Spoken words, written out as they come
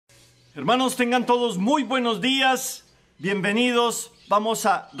Hermanos, tengan todos muy buenos días, bienvenidos. Vamos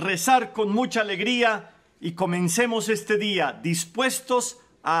a rezar con mucha alegría y comencemos este día dispuestos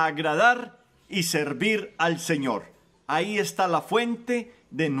a agradar y servir al Señor. Ahí está la fuente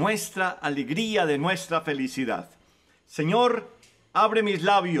de nuestra alegría, de nuestra felicidad. Señor, abre mis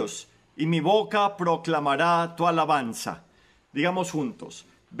labios y mi boca proclamará tu alabanza. Digamos juntos: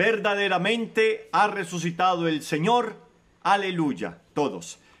 verdaderamente ha resucitado el Señor. Aleluya.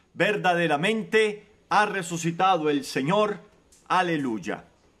 Todos. Verdaderamente ha resucitado el Señor. Aleluya.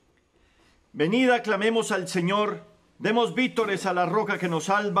 Venid, aclamemos al Señor, demos vítores a la roca que nos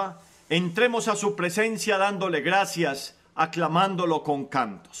salva, entremos a su presencia dándole gracias, aclamándolo con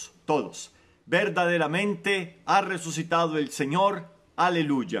cantos. Todos. Verdaderamente ha resucitado el Señor.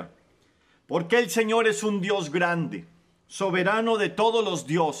 Aleluya. Porque el Señor es un Dios grande, soberano de todos los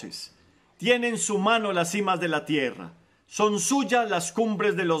dioses. Tiene en su mano las cimas de la tierra. Son suyas las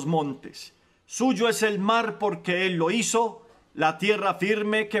cumbres de los montes. Suyo es el mar porque Él lo hizo, la tierra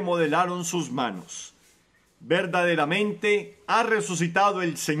firme que modelaron sus manos. Verdaderamente ha resucitado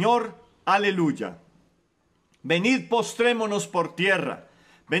el Señor. Aleluya. Venid, postrémonos por tierra,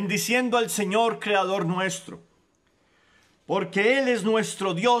 bendiciendo al Señor, Creador nuestro. Porque Él es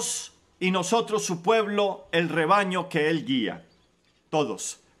nuestro Dios y nosotros su pueblo, el rebaño que Él guía.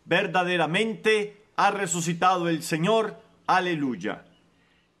 Todos. Verdaderamente ha resucitado el Señor. Aleluya.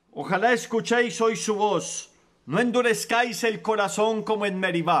 Ojalá escuchéis hoy su voz. No endurezcáis el corazón como en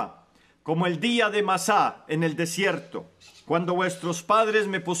Meribá, como el día de Masá en el desierto, cuando vuestros padres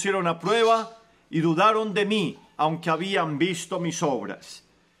me pusieron a prueba y dudaron de mí, aunque habían visto mis obras.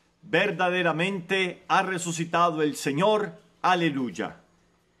 Verdaderamente ha resucitado el Señor. Aleluya.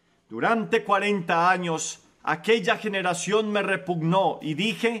 Durante 40 años aquella generación me repugnó y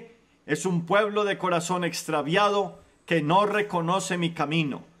dije: es un pueblo de corazón extraviado que no reconoce mi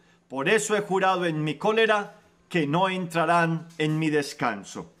camino. Por eso he jurado en mi cólera que no entrarán en mi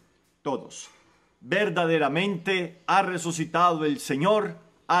descanso. Todos. Verdaderamente ha resucitado el Señor.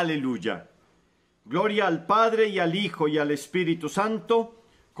 Aleluya. Gloria al Padre y al Hijo y al Espíritu Santo,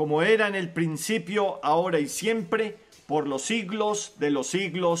 como era en el principio, ahora y siempre, por los siglos de los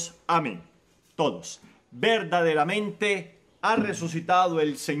siglos. Amén. Todos. Verdaderamente ha resucitado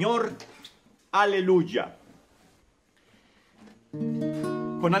el Señor. Aleluya.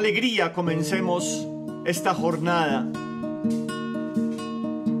 Con alegría comencemos esta jornada.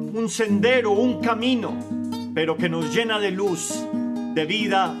 Un sendero, un camino, pero que nos llena de luz, de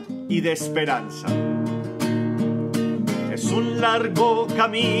vida y de esperanza. Es un largo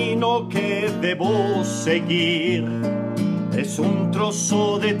camino que debo seguir. Es un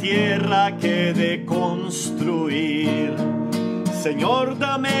trozo de tierra que he de construir. Señor,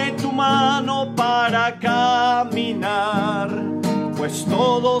 dame tu mano para caminar, pues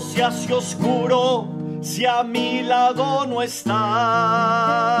todo se hace oscuro si a mi lado no estás.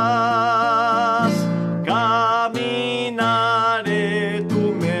 Caminaré,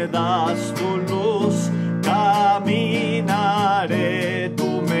 tú me das tu luz. Caminaré,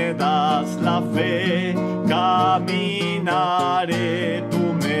 tú me das la fe. Caminaré,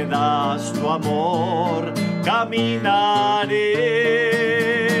 tú me das tu amor. Caminaré,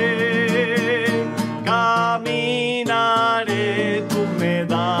 caminaré, tú me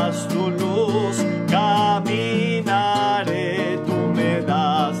das tu luz. Caminaré, tú me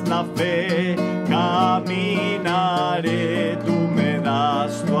das la fe. Caminaré, tú me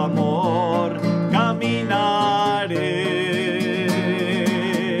das tu amor. Caminaré.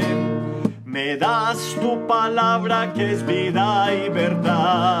 Me das tu palabra que es vida y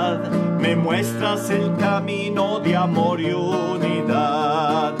verdad. Me muestras el camino de amor y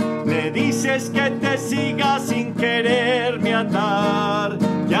unidad. Me dices que te siga sin quererme atar,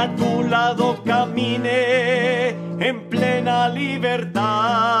 y a tu lado camine en plena libertad.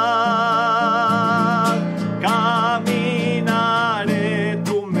 Caminaré,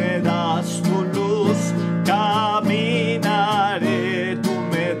 tú me das tu luz. Caminaré, tú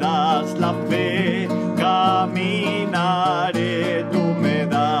me das la fe. Caminaré, tú me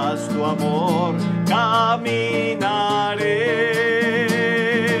das tu amor. Caminaré,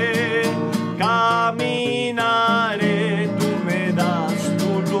 caminaré, tú me das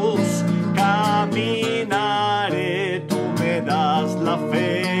tu luz. Caminaré, tú me das la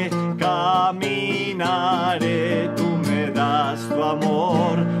fe. Caminaré, tú me das tu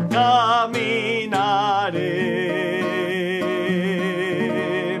amor. Caminaré.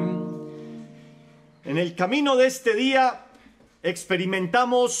 En el camino de este día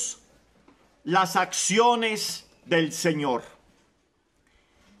experimentamos las acciones del Señor.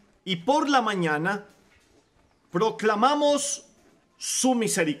 Y por la mañana proclamamos su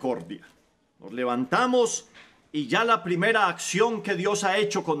misericordia. Nos levantamos y ya la primera acción que Dios ha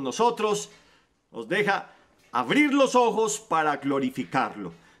hecho con nosotros nos deja abrir los ojos para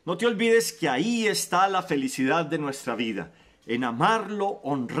glorificarlo. No te olvides que ahí está la felicidad de nuestra vida, en amarlo,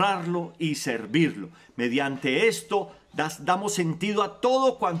 honrarlo y servirlo. Mediante esto damos sentido a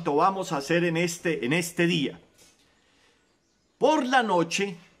todo cuanto vamos a hacer en este día. Por la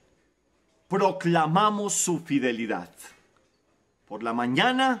noche proclamamos su fidelidad. Por la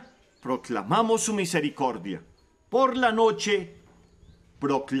mañana proclamamos su misericordia. Por la noche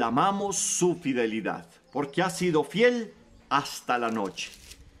proclamamos su fidelidad, porque ha sido fiel hasta la noche.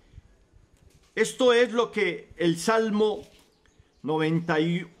 Esto es lo que el Salmo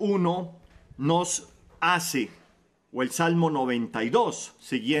 91 nos hace, o el Salmo 92,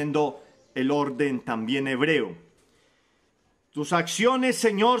 siguiendo el orden también hebreo. Tus acciones,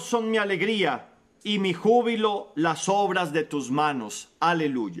 Señor, son mi alegría, y mi júbilo las obras de tus manos.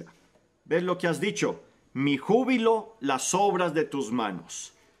 Aleluya. ¿Ves lo que has dicho? Mi júbilo las obras de tus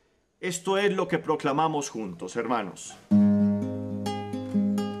manos. Esto es lo que proclamamos juntos, hermanos.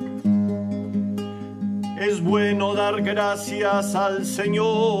 Es bueno dar gracias al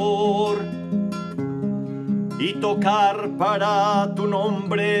Señor y tocar para tu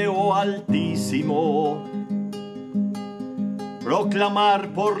nombre, oh Altísimo.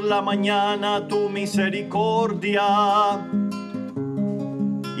 Proclamar por la mañana tu misericordia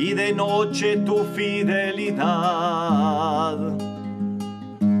y de noche tu fidelidad.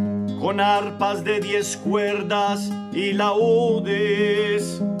 Con arpas de 10 cuerdas y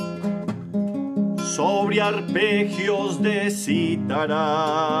laúdes, sobre arpegios de cítaras.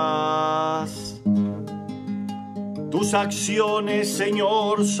 Tus acciones,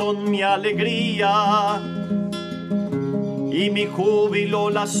 Señor, son mi alegría, y mi júbilo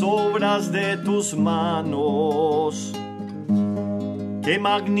las obras de tus manos. Qué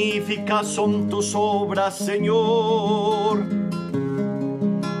magníficas son tus obras, Señor,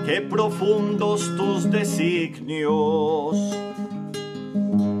 qué profundos tus designios.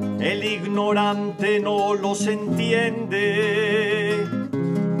 El ignorante no los entiende,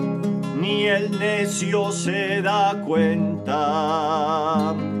 ni el necio se da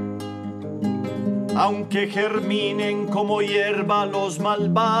cuenta. Aunque germinen como hierba los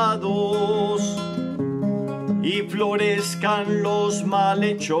malvados y florezcan los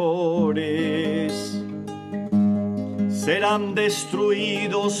malhechores, serán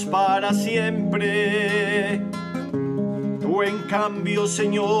destruidos para siempre. Tú, en cambio,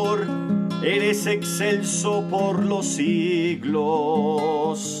 Señor, eres excelso por los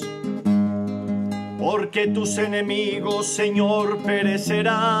siglos. Porque tus enemigos, Señor,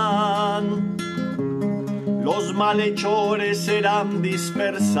 perecerán, los malhechores serán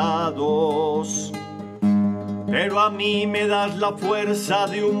dispersados. Pero a mí me das la fuerza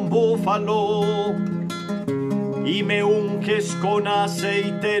de un búfalo y me unges con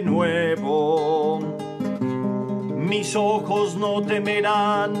aceite nuevo. Mis ojos no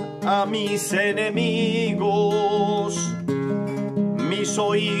temerán a mis enemigos, mis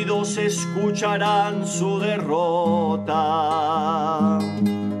oídos escucharán su derrota.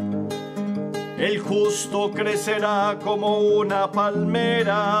 El justo crecerá como una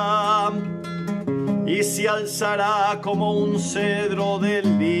palmera y se alzará como un cedro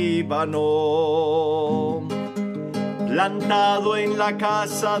del Líbano, plantado en la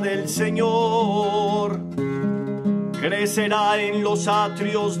casa del Señor. Crecerá en los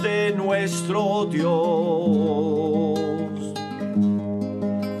atrios de nuestro Dios.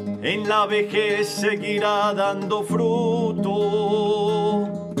 En la vejez seguirá dando fruto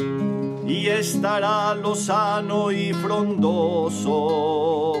y estará lozano y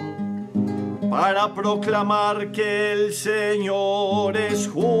frondoso, para proclamar que el Señor es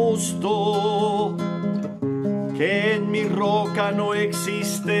justo, que en mi roca no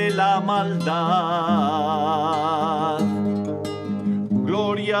existe la maldad.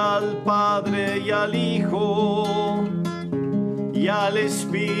 Gloria al Padre y al Hijo y al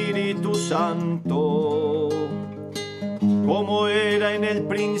Espíritu Santo, como era en el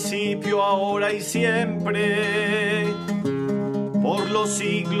principio, ahora y siempre, por los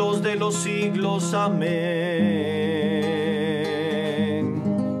siglos de los siglos. Amén.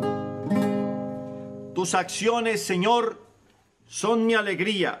 Tus acciones, Señor, son mi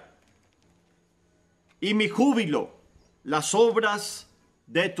alegría y mi júbilo, las obras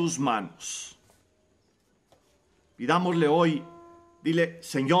de tus manos. Pidámosle hoy, dile: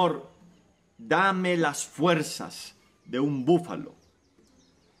 Señor, dame las fuerzas de un búfalo.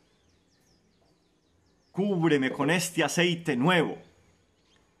 Cúbreme con este aceite nuevo.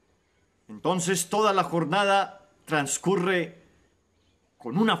 Entonces toda la jornada transcurre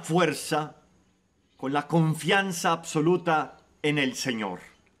con una fuerza, con la confianza absoluta en el Señor.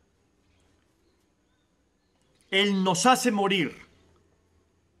 Él nos hace morir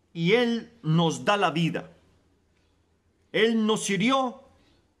y Él nos da la vida. Él nos hirió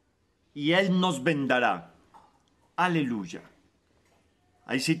y Él nos vendará. Aleluya.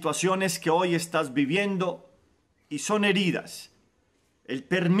 Hay situaciones que hoy estás viviendo y son heridas. Él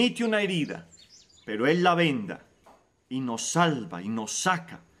permite una herida, pero Él la venda y nos salva y nos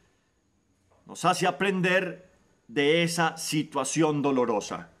saca. Nos hace aprender de esa situación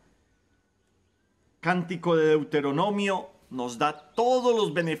dolorosa. Cántico de Deuteronomio nos da todos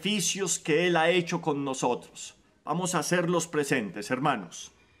los beneficios que Él ha hecho con nosotros. Vamos a hacerlos presentes,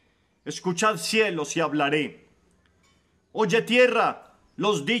 hermanos. Escuchad cielos y hablaré. Oye tierra,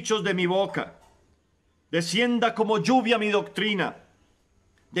 los dichos de mi boca. Descienda como lluvia mi doctrina.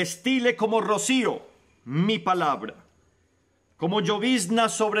 Destile como rocío mi palabra. Como llovizna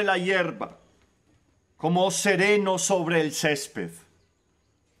sobre la hierba. Como sereno sobre el césped.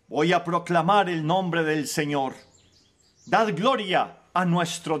 Voy a proclamar el nombre del Señor. Dad gloria a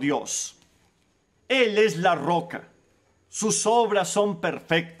nuestro Dios. Él es la roca. Sus obras son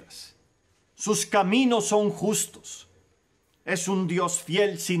perfectas. Sus caminos son justos. Es un Dios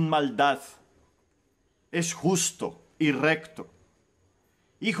fiel sin maldad. Es justo y recto.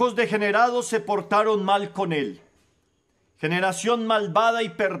 Hijos degenerados se portaron mal con él. Generación malvada y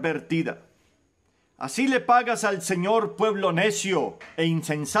pervertida. ¿Así le pagas al Señor, pueblo necio e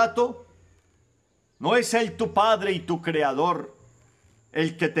insensato? ¿No es Él tu Padre y tu Creador,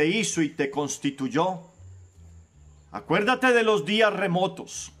 el que te hizo y te constituyó? Acuérdate de los días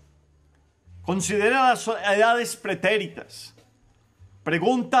remotos. Considera las edades pretéritas.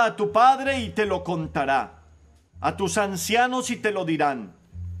 Pregunta a tu Padre y te lo contará. A tus ancianos y te lo dirán.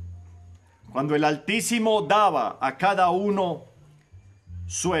 Cuando el Altísimo daba a cada uno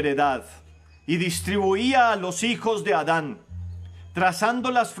su heredad y distribuía a los hijos de Adán,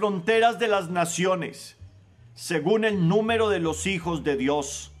 trazando las fronteras de las naciones, según el número de los hijos de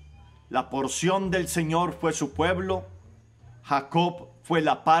Dios. La porción del Señor fue su pueblo, Jacob fue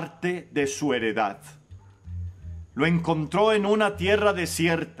la parte de su heredad. Lo encontró en una tierra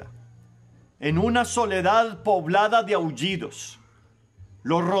desierta, en una soledad poblada de aullidos.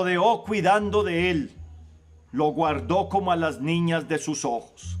 Lo rodeó cuidando de él, lo guardó como a las niñas de sus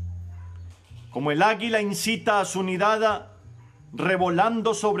ojos. Como el águila incita a su nidada,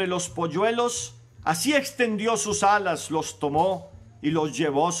 revolando sobre los polluelos, así extendió sus alas, los tomó y los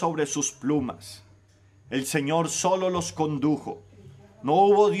llevó sobre sus plumas. El Señor solo los condujo, no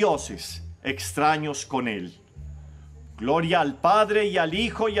hubo dioses extraños con él. Gloria al Padre y al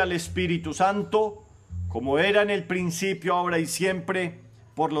Hijo y al Espíritu Santo, como era en el principio, ahora y siempre,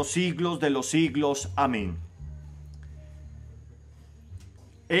 por los siglos de los siglos. Amén.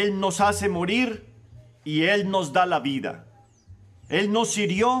 Él nos hace morir y Él nos da la vida. Él nos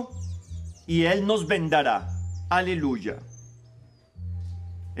hirió y Él nos vendará. Aleluya.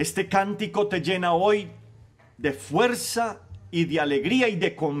 Este cántico te llena hoy de fuerza y de alegría y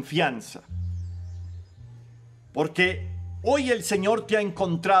de confianza. Porque hoy el Señor te ha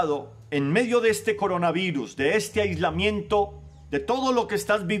encontrado en medio de este coronavirus, de este aislamiento, de todo lo que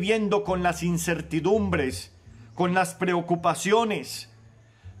estás viviendo con las incertidumbres, con las preocupaciones,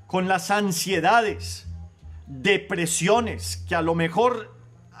 con las ansiedades, depresiones que a lo mejor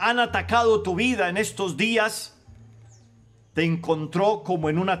han atacado tu vida en estos días. Te encontró como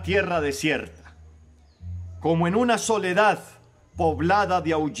en una tierra desierta, como en una soledad poblada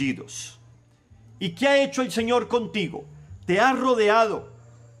de aullidos. ¿Y qué ha hecho el Señor contigo? Te ha rodeado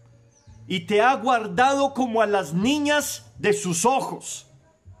y te ha guardado como a las niñas de sus ojos.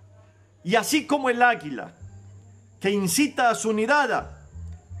 Y así como el águila que incita a su nidada,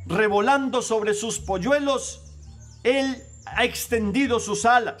 revolando sobre sus polluelos, Él ha extendido sus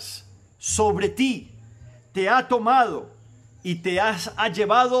alas sobre ti, te ha tomado y te ha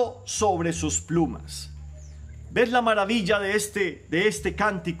llevado sobre sus plumas. ¿Ves la maravilla de este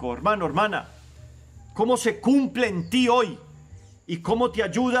cántico, hermano, hermana? Cómo se cumple en ti hoy y cómo te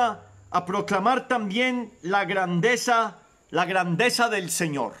ayuda a proclamar también la grandeza del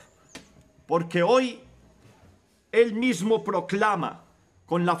Señor. Porque hoy Él mismo proclama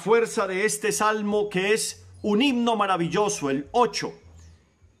con la fuerza de este salmo, que es un himno maravilloso, el 8.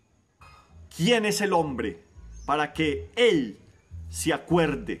 ¿Quién es el hombre para que Él se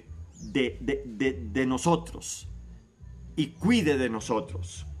acuerde de nosotros y cuide de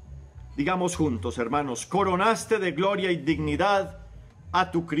nosotros? Digamos juntos, hermanos: coronaste de gloria y dignidad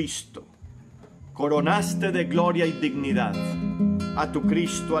a tu Cristo. Coronaste de gloria y dignidad a tu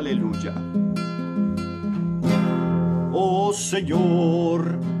Cristo. Aleluya. oh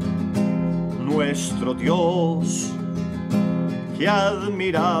Señor, nuestro Dios. Qué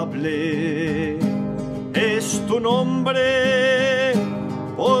admirable es tu nombre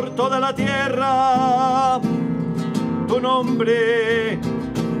por toda la tierra, tu nombre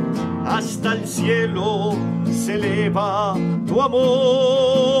hasta el cielo se eleva tu amor.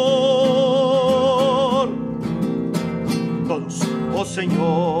 Todos, oh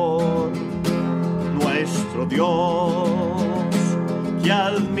Señor, nuestro Dios, qué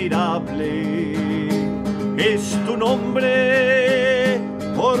admirable es tu nombre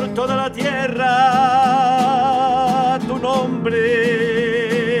por toda la tierra, tu nombre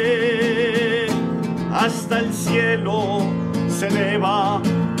hasta el cielo se eleva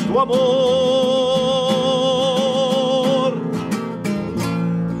tu amor.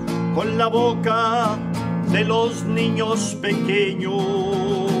 Con la boca de los niños pequeños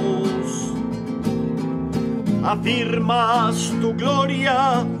afirmas tu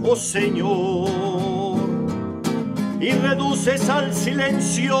gloria, oh Señor, y reduces al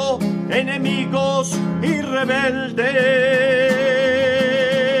silencio enemigos y rebeldes.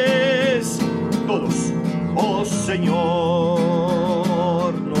 Todos, oh Señor,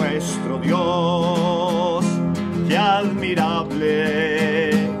 nuestro Dios, qué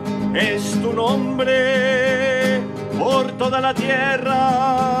admirable es tu nombre por toda la tierra,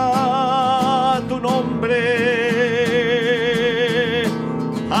 tu nombre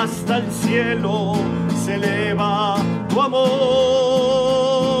hasta el cielo se eleva tu amor.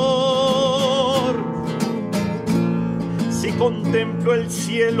 Si contemplo el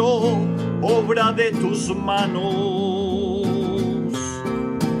cielo, obra de tus manos,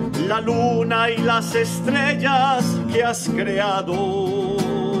 la luna y las estrellas que has creado,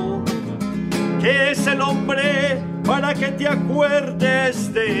 ¿qué es el hombre para que te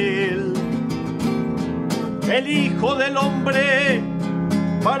acuerdes de él? El Hijo del Hombre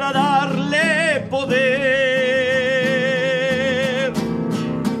para darle poder.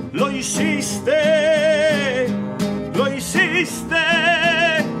 Lo hiciste,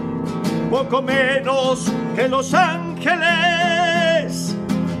 poco menos que los ángeles,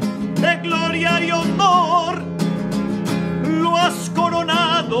 de gloria y honor lo has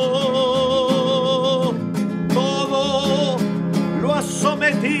coronado, todo lo has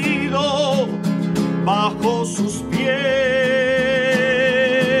sometido bajo sus pies.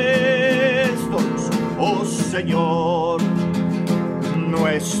 Oh Señor,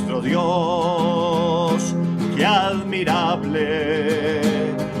 nuestro Dios, qué admirable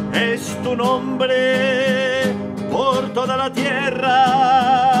es tu nombre por toda la tierra,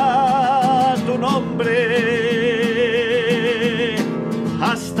 tu nombre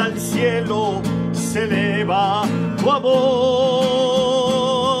hasta el cielo se eleva tu amor.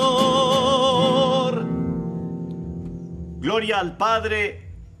 Gloria al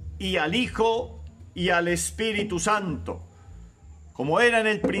Padre y al Hijo y al Espíritu Santo, como era en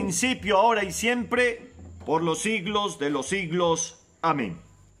el principio, ahora y siempre, por los siglos de los siglos. Amén.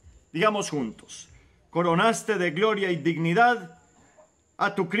 Digamos juntos: coronaste de gloria y dignidad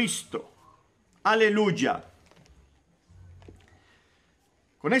a tu Cristo. Aleluya.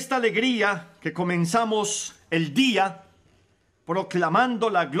 Con esta alegría que comenzamos el día proclamando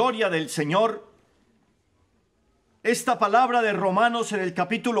la gloria del Señor, esta palabra de Romanos en el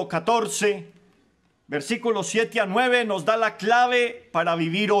capítulo 14, versículos 7 a 9, nos da la clave para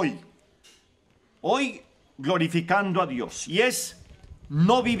vivir hoy. Hoy glorificando a Dios. Y es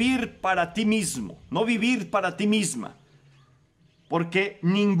no vivir para ti mismo, no vivir para ti misma. Porque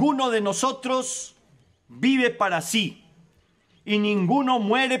ninguno de nosotros vive para sí. Y ninguno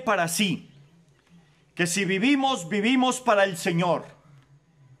muere para sí. Que si vivimos, vivimos para el Señor.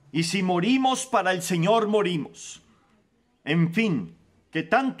 Y si morimos, para el Señor morimos. En fin, que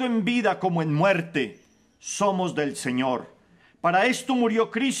tanto en vida como en muerte somos del Señor. Para esto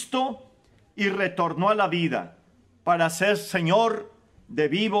murió Cristo y retornó a la vida, para ser Señor de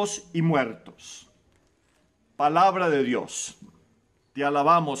vivos y muertos. Palabra de Dios. Te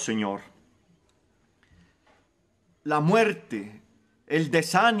alabamos, Señor. La muerte, el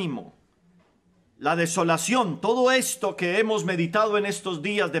desánimo, la desolación, todo esto que hemos meditado en estos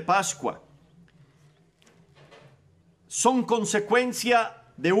días de Pascua, son consecuencia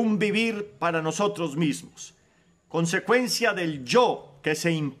de un vivir para nosotros mismos, consecuencia del yo que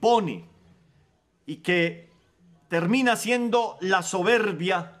se impone y que termina siendo la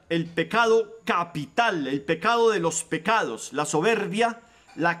soberbia, el pecado capital, el pecado de los pecados, la soberbia,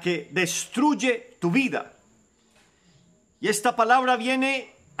 la que destruye tu vida. Y esta palabra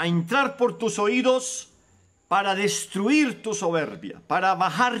viene a entrar por tus oídos para destruir tu soberbia, para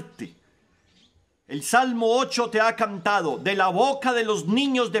bajarte. El Salmo 8 te ha cantado, de la boca de los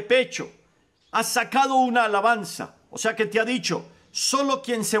niños de pecho has sacado una alabanza. O sea que te ha dicho, solo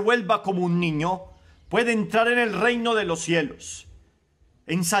quien se vuelva como un niño puede entrar en el reino de los cielos.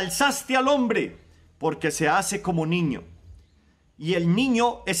 Ensalzaste al hombre porque se hace como niño. Y el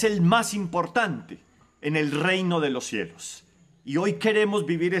niño es el más importante en el reino de los cielos. Y hoy queremos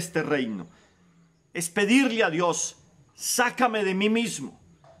vivir este reino. Es pedirle a Dios, sácame de mí mismo.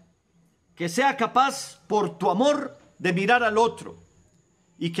 Que sea capaz por tu amor de mirar al otro.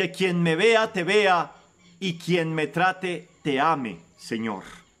 Y que quien me vea, te vea. Y quien me trate, te ame, Señor.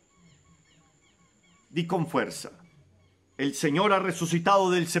 Di con fuerza. El Señor ha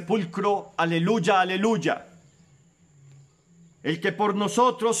resucitado del sepulcro. Aleluya, aleluya. El que por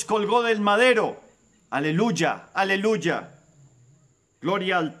nosotros colgó del madero. Aleluya, aleluya.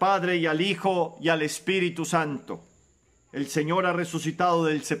 Gloria al Padre y al Hijo y al Espíritu Santo. El Señor ha resucitado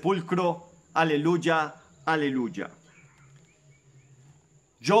del sepulcro. Aleluya, aleluya.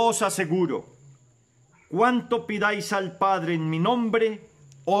 Yo os aseguro, cuanto pidáis al Padre en mi nombre,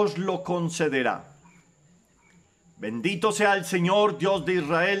 os lo concederá. Bendito sea el Señor, Dios de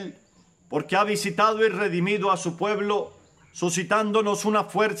Israel, porque ha visitado y redimido a su pueblo, suscitándonos una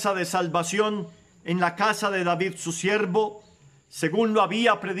fuerza de salvación en la casa de David su siervo, según lo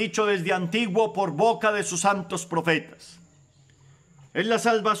había predicho desde antiguo por boca de sus santos profetas. Es la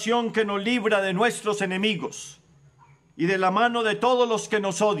salvación que nos libra de nuestros enemigos y de la mano de todos los que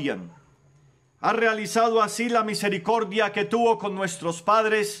nos odian. Ha realizado así la misericordia que tuvo con nuestros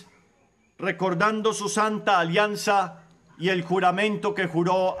padres, recordando su santa alianza y el juramento que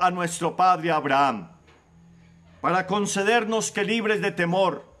juró a nuestro padre Abraham, para concedernos que libres de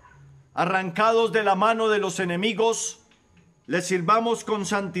temor, arrancados de la mano de los enemigos, le sirvamos con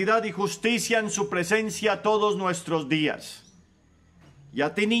santidad y justicia en su presencia todos nuestros días. Y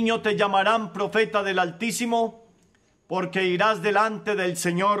a ti, niño, te llamarán profeta del Altísimo, porque irás delante del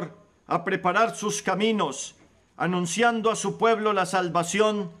Señor a preparar sus caminos, anunciando a su pueblo la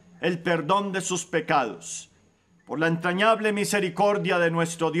salvación, el perdón de sus pecados. Por la entrañable misericordia de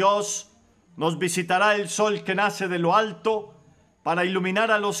nuestro Dios, nos visitará el sol que nace de lo alto, para iluminar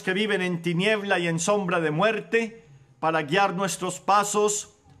a los que viven en tiniebla y en sombra de muerte, para guiar nuestros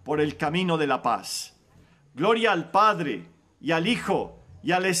pasos por el camino de la paz. Gloria al Padre, y al Hijo,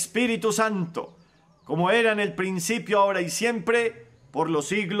 y al Espíritu Santo, como era en el principio, ahora y siempre, por los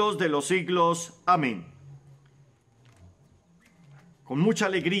siglos de los siglos. Amén. Con mucha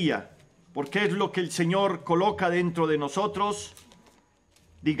alegría, porque es lo que el Señor coloca dentro de nosotros,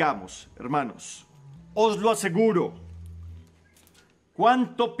 digamos, hermanos, os lo aseguro,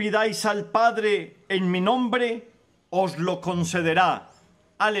 cuanto pidáis al Padre en mi nombre, os lo concederá.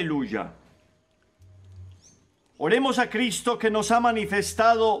 Aleluya. Oremos a Cristo que nos ha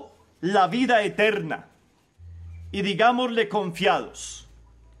manifestado la vida eterna y digámosle confiados,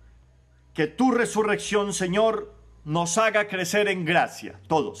 que tu resurrección, Señor, nos haga crecer en gracia,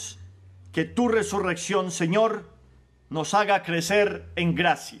 todos. Que tu resurrección, Señor, nos haga crecer en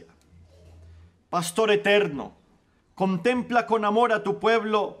gracia. Pastor eterno, contempla con amor a tu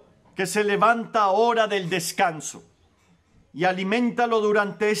pueblo que se levanta ahora del descanso y aliméntalo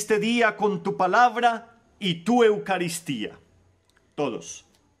durante este día con tu palabra y tu Eucaristía. Todos.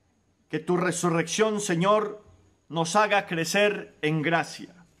 Que tu resurrección, Señor, nos haga crecer en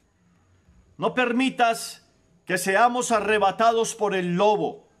gracia. No permitas que seamos arrebatados por el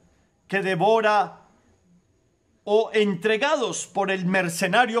lobo que devora o entregados por el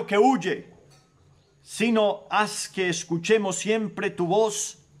mercenario que huye, sino haz que escuchemos siempre tu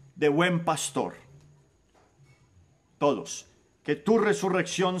voz de buen pastor. Todos. Que tu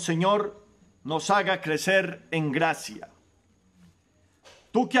resurrección, Señor, nos haga crecer en gracia.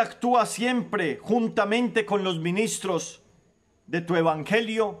 Tú que actúas siempre juntamente con los ministros de tu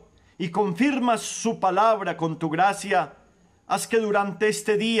evangelio y confirmas su palabra con tu gracia, haz que durante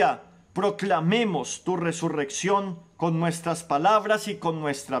este día proclamemos tu resurrección con nuestras palabras y con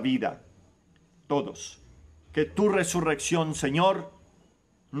nuestra vida. Todos. Que tu resurrección, Señor,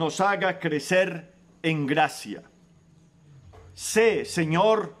 nos haga crecer en gracia. Sé,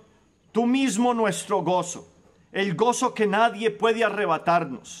 Señor, tú mismo nuestro gozo, el gozo que nadie puede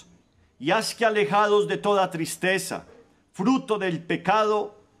arrebatarnos, y haz que alejados de toda tristeza, fruto del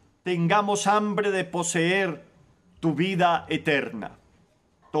pecado, tengamos hambre de poseer tu vida eterna.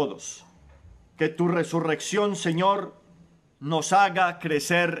 Todos. Que tu resurrección, Señor, nos haga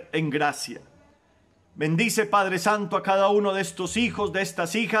crecer en gracia. Bendice, Padre Santo, a cada uno de estos hijos, de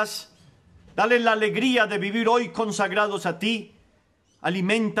estas hijas. Dale la alegría de vivir hoy consagrados a ti.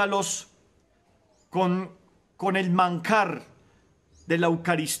 Aliméntalos con el manjar de la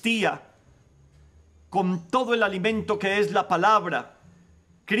Eucaristía con todo el alimento que es la palabra,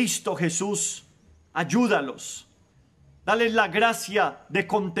 Cristo Jesús. Ayúdalos. Dales la gracia de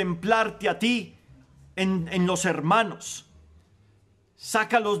contemplarte a ti en los hermanos.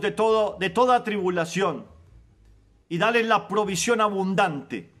 Sácalos de toda tribulación y dales la provisión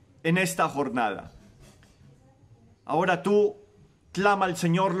abundante en esta jornada. Ahora tú clama al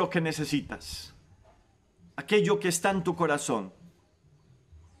Señor lo que necesitas, aquello que está en tu corazón.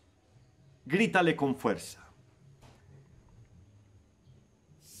 Grítale con fuerza.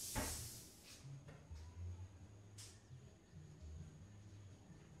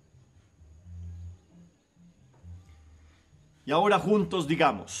 Y ahora juntos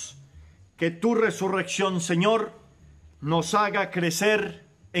digamos: que tu resurrección, Señor, nos haga crecer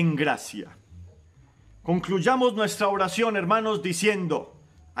en gracia. Concluyamos nuestra oración, hermanos, diciendo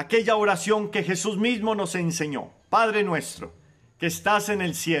aquella oración que Jesús mismo nos enseñó. Padre nuestro, que estás en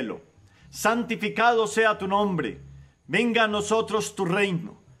el cielo, santificado sea tu nombre. Venga a nosotros tu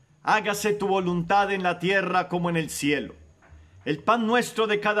reino. Hágase tu voluntad en la tierra como en el cielo. El pan nuestro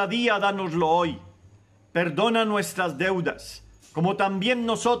de cada día, dánoslo hoy. Perdona nuestras deudas, como también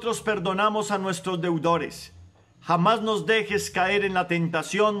nosotros perdonamos a nuestros deudores. Jamás nos dejes caer en la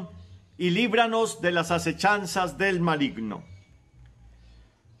tentación, y líbranos de las acechanzas del maligno.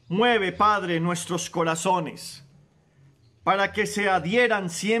 Mueve, Padre, nuestros corazones, para que se adhieran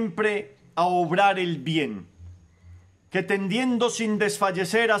siempre a obrar el bien, que tendiendo sin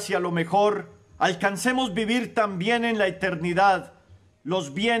desfallecer hacia lo mejor, alcancemos vivir también en la eternidad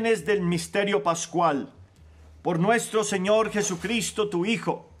los bienes del misterio pascual. Por nuestro Señor Jesucristo, tu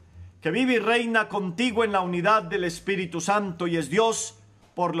Hijo, que vive y reina contigo en la unidad del Espíritu Santo y es Dios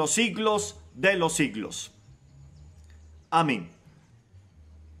por los siglos de los siglos. Amén.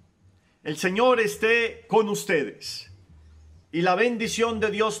 El Señor esté con ustedes, y la bendición de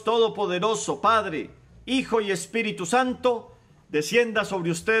Dios Todopoderoso, Padre, Hijo y Espíritu Santo, descienda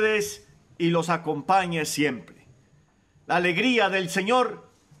sobre ustedes y los acompañe siempre. La alegría del Señor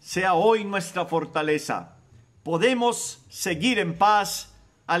sea hoy nuestra fortaleza. Podemos seguir en paz.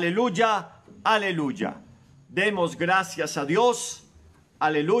 Aleluya, aleluya. Demos gracias a Dios.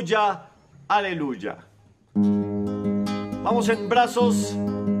 Aleluya, aleluya. Vamos en brazos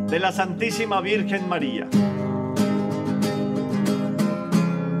de la Santísima Virgen María.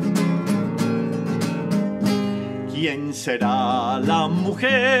 ¿Quién será la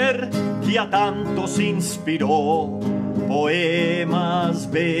mujer que a tantos inspiró poemas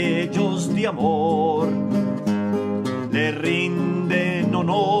bellos de amor? Le rinden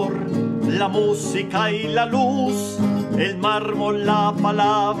honor la música y la luz, el mármol, la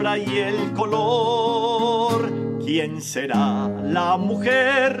palabra y el color. ¿Quién será la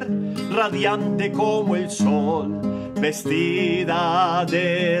mujer radiante como el sol, vestida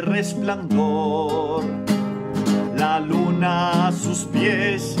de resplandor? La luna a sus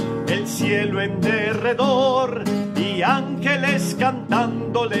pies, el cielo en derredor y ángeles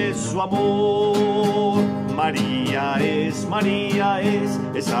cantándole su amor. María es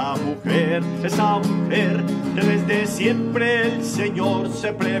esa mujer que desde siempre el Señor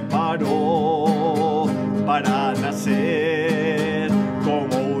se preparó para nacer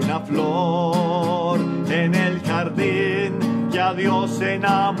como una flor en el jardín que a Dios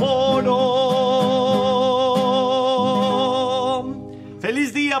enamoró.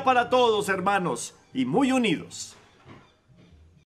 Feliz día para todos, hermanos, y muy unidos.